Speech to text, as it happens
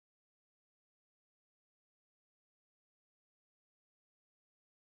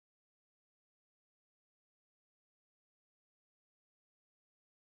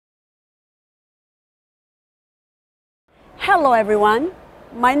Hello everyone,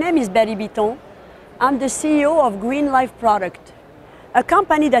 my name is Betty Bitton. I'm the CEO of Green Life Product, a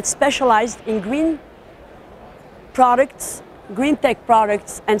company that specialized in green products, green tech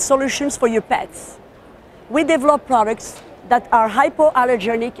products and solutions for your pets. We develop products that are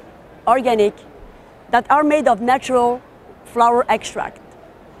hypoallergenic, organic, that are made of natural flower extract.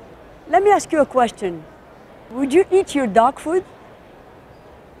 Let me ask you a question. Would you eat your dog food?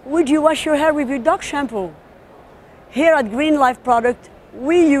 Would you wash your hair with your dog shampoo? Here at Green Life Product,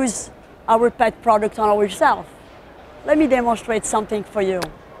 we use our pet products on ourselves. Let me demonstrate something for you.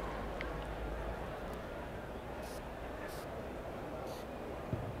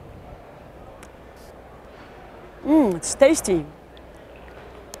 It's tasty.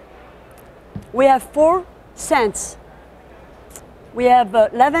 We have 4 scents. We have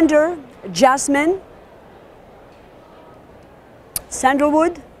lavender, jasmine,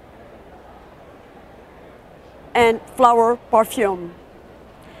 sandalwood, and flower perfume.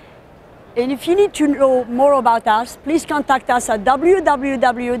 And if you need to know more about us, please contact us at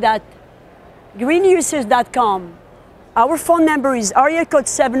www.greenuses.com. Our phone number is area code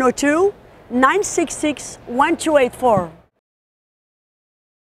 702-966-1284.